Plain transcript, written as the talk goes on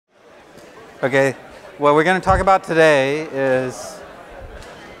Okay, what we're going to talk about today is,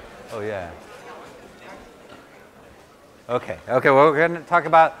 oh yeah. Okay, what we're going to talk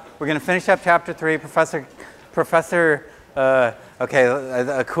about, we're going to finish up chapter 3,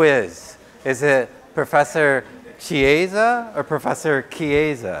 a quiz. Is it Professor Chiesa or Professor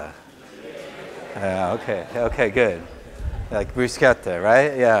Chiesa? Okay, good. Like bruschetta,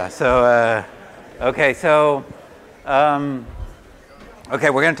 right? Yeah, so,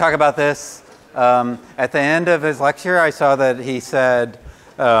 we're going to talk about this. At the end of his lecture, I saw that he said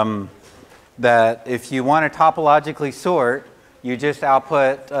that if you want to topologically sort, you just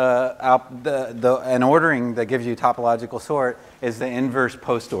output an ordering that gives you topological sort is the inverse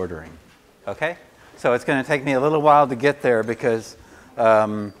post ordering. Okay, so it's going to take me a little while to get there because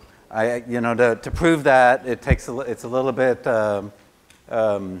to prove that it's a little bit there's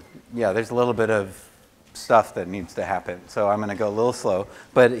a little bit of stuff that needs to happen, so I'm going to go a little slow.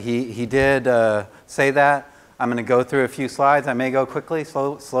 But he did say that. I'm going to go through a few slides. I may go quickly.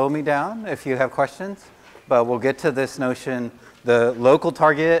 Slow me down if you have questions. But we'll get to this notion. The local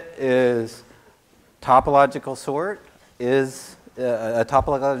target is topological sort. A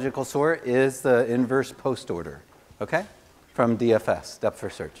topological sort is the inverse post order. Okay, from DFS, depth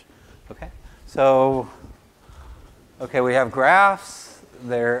first search. Okay, so we have graphs.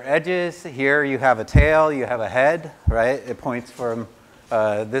 They're edges. Here you have a tail. You have a head. Right. It points from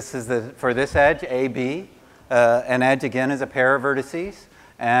for this edge AB. An edge, again, is a pair of vertices.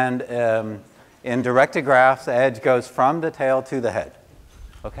 And in directed graphs, the edge goes from the tail to the head.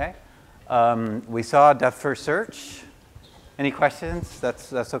 Okay? We saw depth first search. Any questions?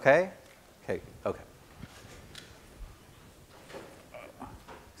 That's okay? Okay.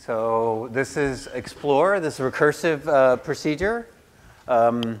 So this is explore. This is a recursive procedure.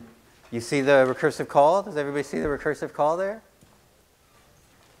 You see the recursive call? Does everybody see the recursive call there?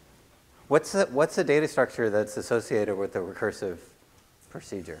 What's the data structure that's associated with the recursive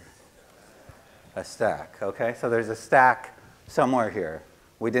procedure? A stack. Okay, so there's a stack somewhere here.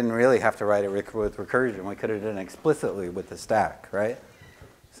 We didn't really have to write it with recursion. We could have done it explicitly with the stack, right?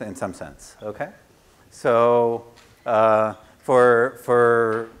 So in some sense. Okay. So for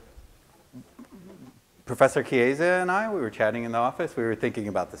Professor Chiesa and I, we were chatting in the office. We were thinking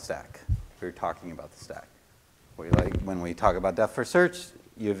about the stack. We were talking about the stack. When we talk about depth first search,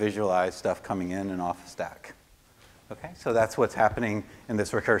 you visualize stuff coming in and off a stack. Okay, so that's what's happening in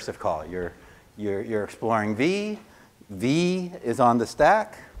this recursive call. You're exploring V. V is on the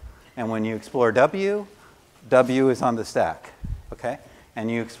stack, and when you explore W, W is on the stack. Okay,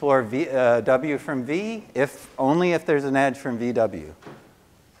 and you explore W from V only if there's an edge from VW.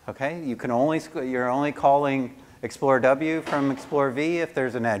 Okay, you're only calling explore W from explore V if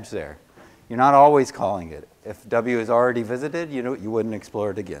there's an edge there. You're not always calling it. If W is already visited, you wouldn't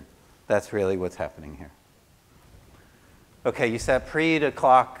explore it again. That's really what's happening here. Okay, you set pre to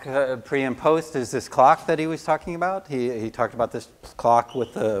clock. Pre and post is this clock that he was talking about. He talked about this clock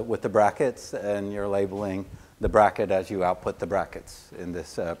with the brackets, and you're labeling the bracket as you output the brackets in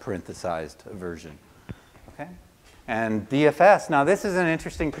this parenthesized version. Okay, and DFS. Now this is an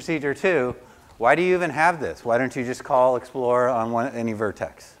interesting procedure too. Why do you even have this? Why don't you just call explore on any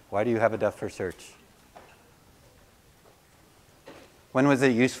vertex? Why do you have a depth first search? When was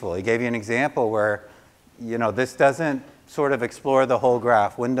it useful? He gave you an example where, this doesn't sort of explore the whole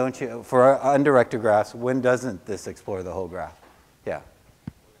graph. When don't you, for undirected graphs, when doesn't this explore the whole graph? Yeah.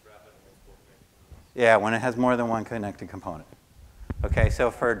 Yeah, when it has more than one connected component. Okay, so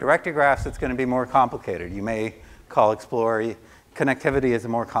for directed graphs, it's going to be more complicated. You may call explore. Connectivity is a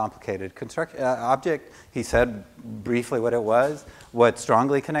more complicated object. He said briefly what it was, what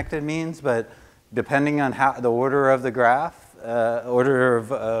strongly connected means, but depending on how the order of the graph, order of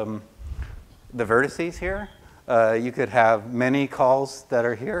the vertices here, you could have many calls that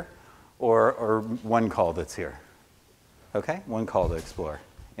are here, or one call that's here. Okay, one call to explore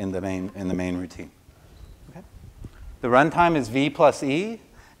in the main routine. Okay, the runtime is V plus E,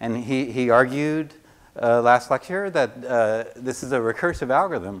 and he argued last lecture that this is a recursive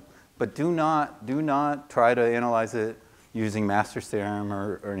algorithm, but do not try to analyze it using Master's theorem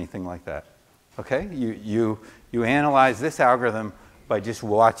or anything like that. Okay, you analyze this algorithm by just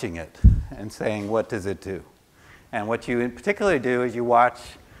watching it and saying, what does it do? And what you particularly do is you watch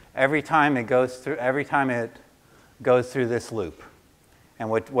every time it goes through this loop. And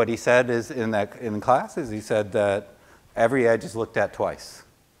what he said is in class is he said that every edge is looked at twice.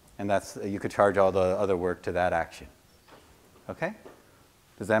 And you could charge all the other work to that action. Okay?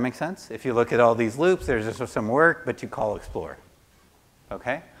 Does that make sense? If you look at all these loops, there's just some work, but you call explore.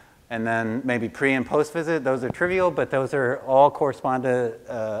 Okay? And then maybe pre and post visit, those are trivial, but those are all correspond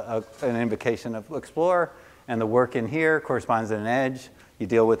to an invocation of explore. And the work in here corresponds to an edge. You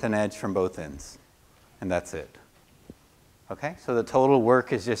deal with an edge from both ends. And that's it. Okay, so the total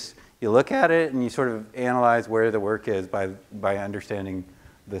work is just, you look at it and you sort of analyze where the work is by understanding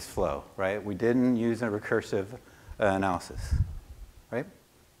this flow, right? We didn't use a recursive analysis, right?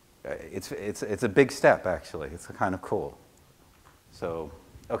 It's a big step, actually. It's kind of cool. So,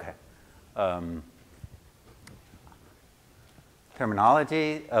 okay.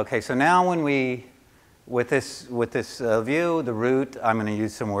 Terminology. Okay, so now when we, with this view, the root, I'm going to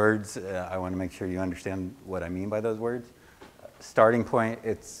use some words. I want to make sure you understand what I mean by those words. Starting point,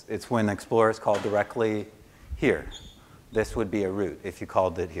 it's when Explorer is called directly here. This would be a root if you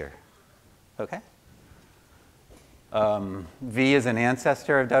called it here. Okay? V is an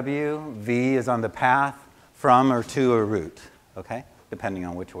ancestor of W. V is on the path from or to a root. Okay? Depending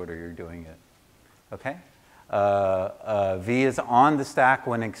on which order you're doing it. Okay? V is on the stack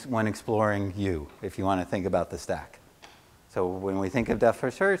when exploring U, if you want to think about the stack. So when we think of depth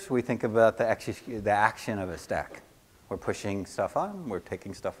first search, we think about the action of a stack. We're pushing stuff on, we're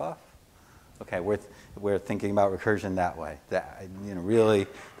taking stuff off. Okay, we're thinking about recursion that way. Really,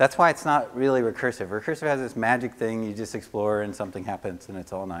 that's why it's not really recursive. Recursive has this magic thing, you just explore and something happens and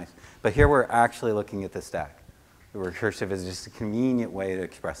it's all nice. But here we're actually looking at the stack. The recursive is just a convenient way to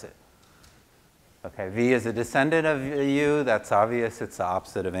express it. Okay, V is a descendant of U. That's obvious. It's the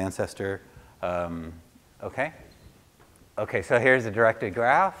opposite of ancestor. Okay. Okay, so here's a directed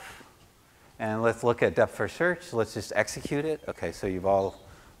graph. And let's look at depth first search. Let's just execute it. Okay, so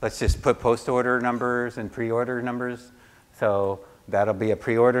let's just put post order numbers and pre-order numbers. So that'll be a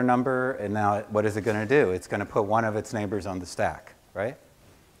pre-order number. And now what is it going to do? It's going to put one of its neighbors on the stack, right?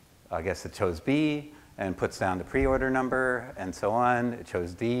 I guess it chose B and puts down the pre-order number and so on. It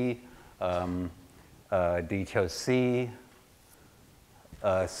chose D. D chose C.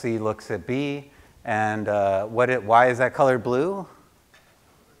 C looks at B. And why is that colored blue?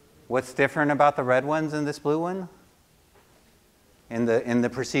 What's different about the red ones and this blue one? In the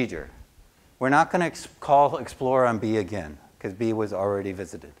procedure. We're not going to call explore on B again, because B was already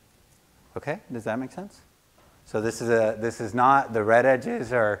visited. Okay? Does that make sense? So this is not, the red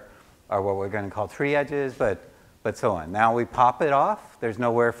edges are what we're going to call tree edges, but so on. Now we pop it off. There's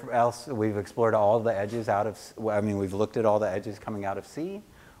nowhere else. We've explored all the edges out of, we've looked at all the edges coming out of C.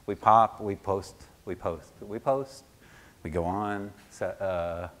 We pop, we post, we post, we post. We go on.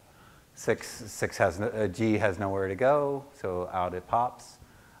 G has nowhere to go, so out it pops.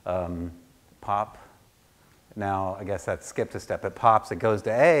 Pop. Now, I guess that skipped a step. It pops, it goes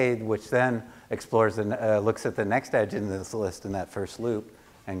to A, which then explores and looks at the next edge in this list in that first loop,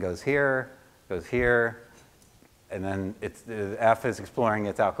 and goes here, and then F is exploring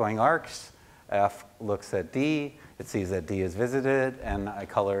its outgoing arcs. F looks at D, it sees that D is visited, and I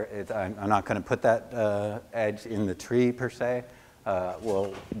color it. I'm not going to put that edge in the tree per se.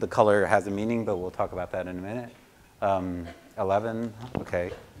 Well, the color has a meaning, but we'll talk about that in a minute. 11,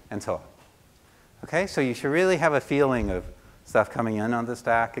 okay, and so on. Okay, so you should really have a feeling of stuff coming in on the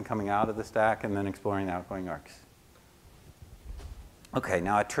stack and coming out of the stack and then exploring the outgoing arcs. Okay,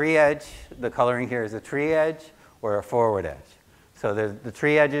 now a tree edge, the coloring here is a tree edge or a forward edge. So the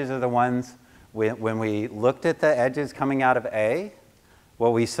tree edges are the ones, when we looked at the edges coming out of A,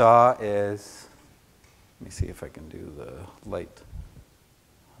 what we saw is, let me see if I can do the light.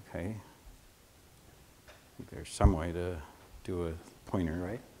 Okay. There's some way to do a pointer,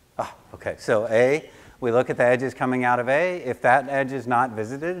 right? Ah, okay. So A, we look at the edges coming out of A. If that edge is not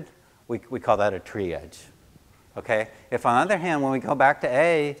visited, we call that a tree edge. Okay? If on the other hand, when we go back to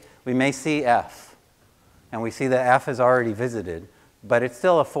A, we may see F. And we see that F is already visited, but it's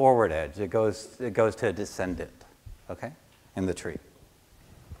still a forward edge. It goes to a descendant, okay, in the tree.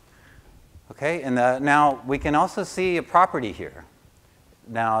 Okay, and now we can also see a property here.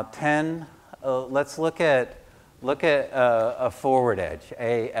 Now 10, let's look at a forward edge,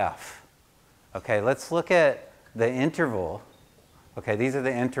 AF. Okay, let's look at the interval. Okay, these are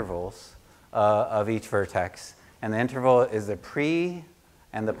the intervals of each vertex. And the interval is the pre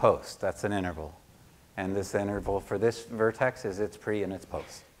and the post. That's an interval. And this interval for this vertex is its pre and its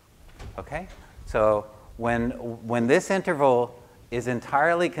post. Okay? So when this interval is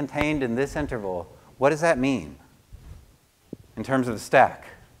entirely contained in this interval, what does that mean in terms of the stack?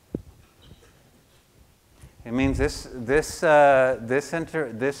 It means this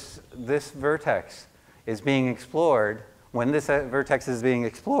vertex is being explored. When this vertex is being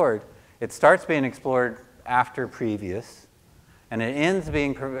explored, it starts being explored after previous, and it ends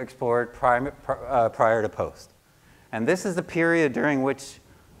being explored prior to post. And this is the period during which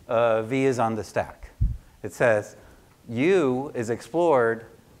V is on the stack. It says U is explored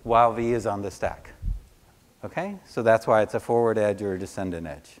while V is on the stack. Okay? So that's why it's a forward edge or a descendant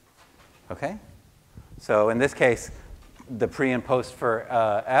edge. Okay? So in this case, the pre and post for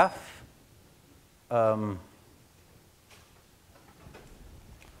F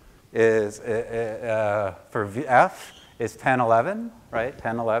is for F is 10, 11, right?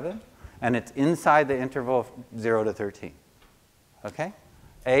 10, 11. And it's inside the interval of 0 to 13. Okay?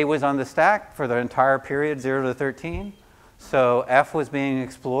 A was on the stack for the entire period 0 to 13. So F was being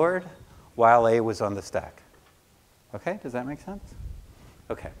explored while A was on the stack. Okay? Does that make sense?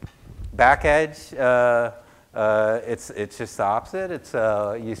 Okay. Back edge, it's just the opposite. It's,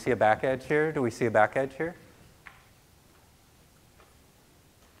 you see a back edge here? Do we see a back edge here?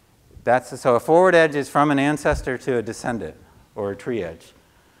 So a forward edge is from an ancestor to a descendant, or a tree edge.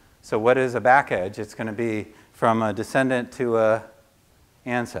 So what is a back edge? It's going to be from a descendant to a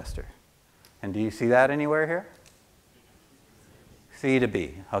ancestor. And do you see that anywhere here? C to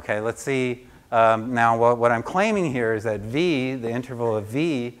B. Okay, let's see. Now what I'm claiming here is that V, the interval of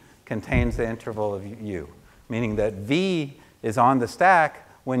V, contains the interval of U, meaning that V is on the stack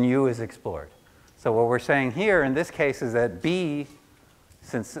when U is explored. So what we're saying here in this case is that B,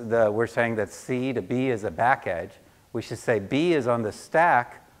 since we're saying that C to B is a back edge, we should say B is on the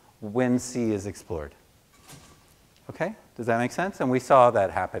stack when C is explored. Okay? Does that make sense? And we saw that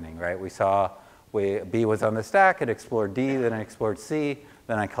happening, right? We saw B was on the stack, it explored D, then it explored C,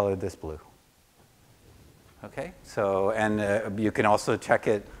 then I colored this blue. Okay? So, and you can also check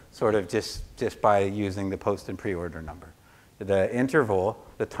it sort of just by using the post and pre-order number. The interval,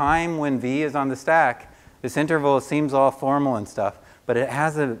 the time when V is on the stack, this interval seems all formal and stuff, but it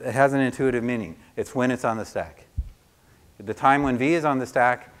has an intuitive meaning. It's when it's on the stack. The time when V is on the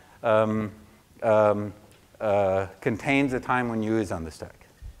stack contains the time when U is on the stack.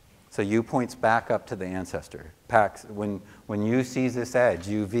 So U points back up to the ancestor. When U sees this edge,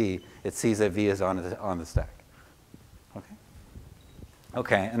 UV, it sees that V is on the stack. Okay?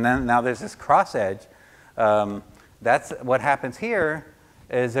 Okay, and then now there's this cross edge. That's what happens here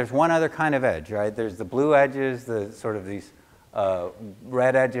is there's one other kind of edge, right? There's the blue edges, the sort of these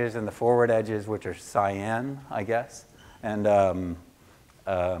red edges, and the forward edges, which are cyan, I guess. And then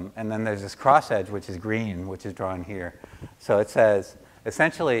there's this cross edge, which is green, which is drawn here. So it says,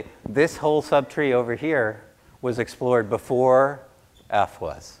 essentially, this whole subtree over here was explored before F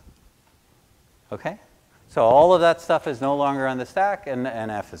was. Okay? So all of that stuff is no longer on the stack, and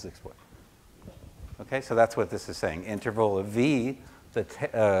F is explored. Okay, so that's what this is saying. Interval of V, the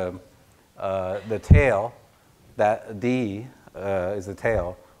tail, that D is the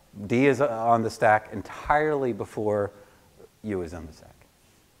tail. D is on the stack entirely before U is on the stack.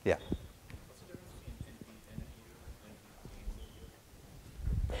 Yeah?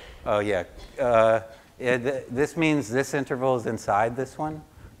 Oh, yeah. This means this interval is inside this one.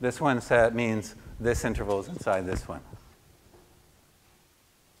 This one means this interval is inside this one.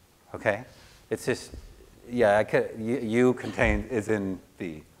 Okay? It's just, yeah, U is in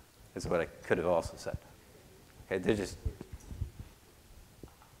V, is what I could have also said. Okay, they're just,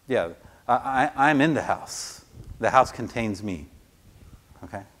 yeah, I'm in the house. The house contains me.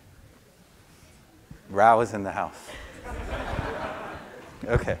 Okay? Rao is in the house.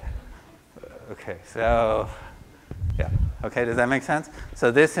 Okay. Okay, so, yeah. Okay, does that make sense?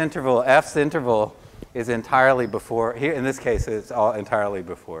 So this interval, F's interval, is entirely before, here in this case, it's all entirely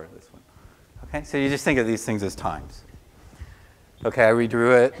before this one. Okay, so you just think of these things as times. Okay, I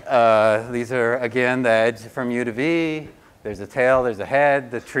redrew it. These are, again, the edge from U to V. There's a tail, there's a head.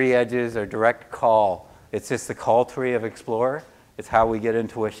 The tree edges are direct call. It's just the call tree of Explorer. It's how we get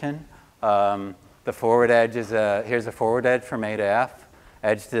intuition. The forward edge is here's a forward edge from A to F,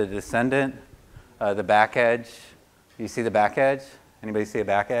 edge to the descendant. The back edge, you see the back edge? Anybody see a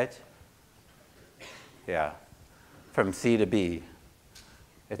back edge? Yeah, from C to B.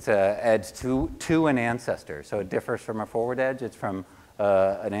 It's an edge to an ancestor. So it differs from a forward edge. It's from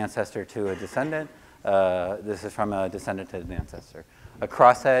an ancestor to a descendant. This is from a descendant to an ancestor. A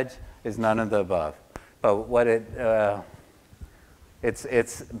cross edge is none of the above. But what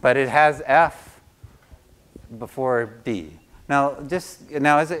but it has F before D. Now,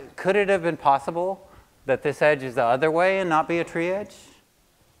 could it have been possible that this edge is the other way and not be a tree edge?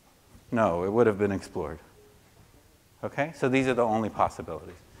 No, it would have been explored. Okay, so these are the only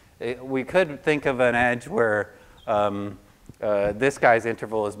possibilities. We could think of an edge where this guy's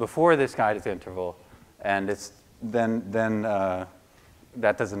interval is before this guy's interval, and then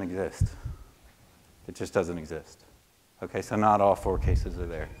that doesn't exist. It just doesn't exist. Okay, so not all four cases are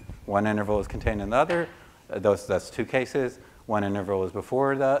there. One interval is contained in the other. That's two cases. one interval is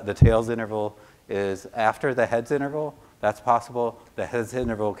before the tails interval is after the heads interval. That's possible. The heads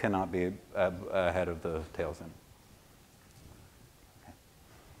interval cannot be ahead of the tails interval.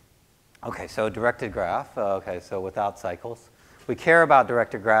 Okay, so directed graph. Okay, so without cycles. We care about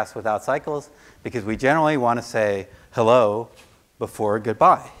directed graphs without cycles because we generally want to say hello before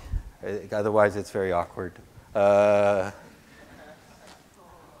goodbye. Otherwise, it's very awkward.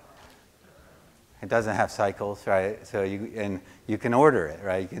 It doesn't have cycles, right? So you can order it,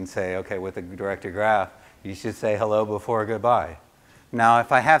 right? You can say, okay, with a directed graph, you should say hello before goodbye. Now,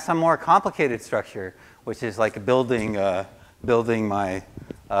 if I have some more complicated structure, which is like building my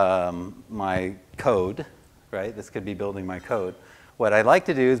my code, right? This could be building my code. What I'd like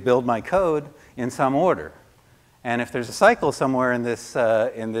to do is build my code in some order. And if there's a cycle somewhere in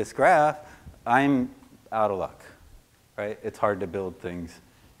this graph, I'm out of luck, right? It's hard to build things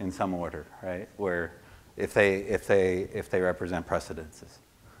in some order, right? Where if they represent precedences.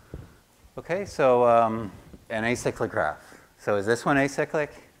 Okay, so an acyclic graph. So is this one acyclic?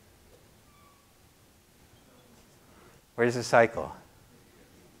 Where's the cycle?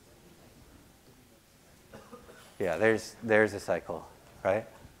 Yeah, there's a cycle, right?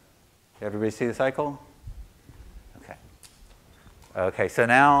 Everybody see the cycle? Okay. Okay, so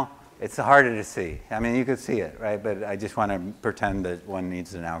now it's harder to see. I mean, you could see it, right? But I just want to pretend that one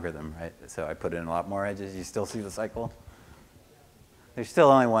needs an algorithm, right? So I put in a lot more edges. You still see the cycle? There's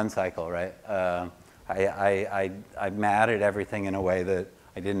still only one cycle, right? I matted everything in a way that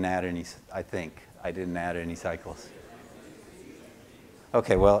I didn't add any, I think, I didn't add any cycles.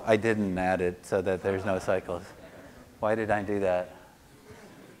 Okay, well, I didn't add it so that there's no cycles. Why did I do that?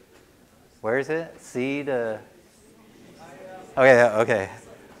 Where is it? C to... Okay, okay.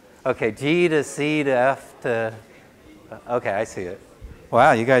 Okay, G to C to F to... Okay, I see it.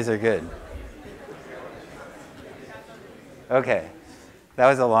 Wow, you guys are good. Okay. That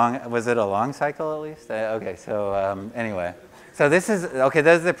was a long... Was it a long cycle at least? Okay, so anyway. So this is... Okay,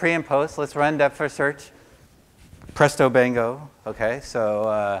 those are the pre and post. Let's run depth first search. Presto bango. Okay,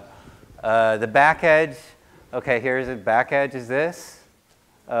 so the back edge... Okay, here's the back edge is this.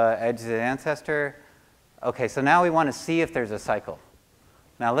 Edge is the ancestor. Okay, so now we want to see if there's a cycle.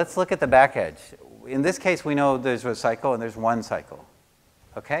 Now let's look at the back edge. In this case, we know there's a cycle and there's one cycle.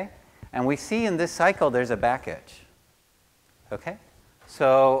 Okay? And we see in this cycle there's a back edge. Okay?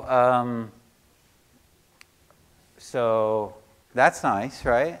 So, so that's nice,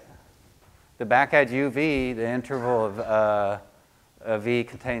 right? The back edge UV, the interval of V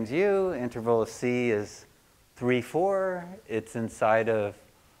contains U, interval of C is 3, 4. It's inside of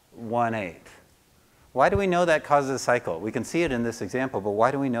 1, 8. Why do we know that causes a cycle? We can see it in this example, but why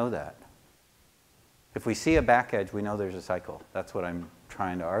do we know that? If we see a back edge, we know there's a cycle. That's what I'm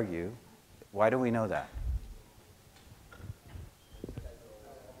trying to argue. Why do we know that?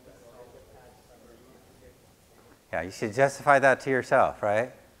 Yeah, you should justify that to yourself,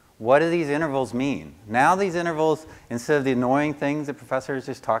 right? What do these intervals mean? Now these intervals, instead of the annoying things the professor is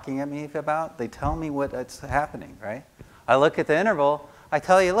just talking at me about, they tell me what's happening, right? I look at the interval, I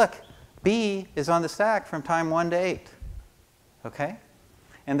tell you, look, B is on the stack from time 1 to 8, okay?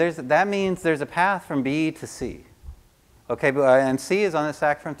 And that means there's a path from B to C, okay? And C is on the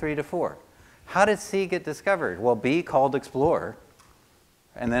stack from 3 to 4. How did C get discovered? Well, B called explore,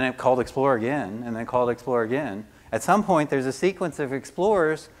 and then it called explore again, and then called explore again. At some point, there's a sequence of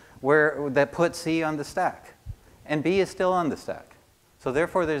explorers that put C on the stack, and B is still on the stack. So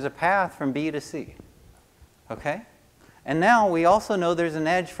therefore, there's a path from B to C, okay? And now we also know there's an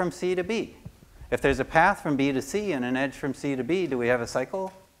edge from C to B. If there's a path from B to C and an edge from C to B, do we have a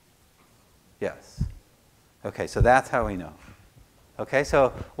cycle? Yes. Okay, so that's how we know. Okay,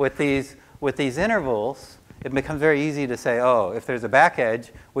 so with these intervals, it becomes very easy to say, oh, if there's a back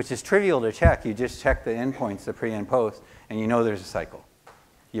edge, which is trivial to check, you just check the endpoints, the pre and post, and you know there's a cycle.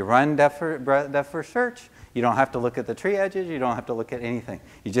 You run depth first search. You don't have to look at the tree edges. You don't have to look at anything.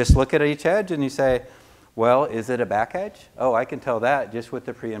 You just look at each edge and you say, well, is it a back edge? Oh, I can tell that just with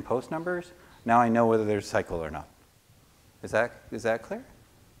the pre and post numbers. Now I know whether there's a cycle or not. Is that clear?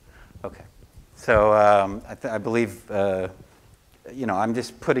 Okay. So I believe, you know, I'm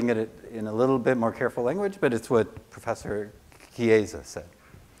just putting it in a little bit more careful language, but it's what Professor Chiesa said.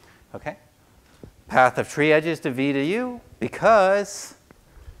 Okay? Path of tree edges to V to U because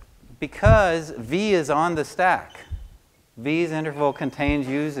V is on the stack. V's interval contains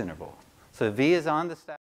U's interval. So V is on the stack.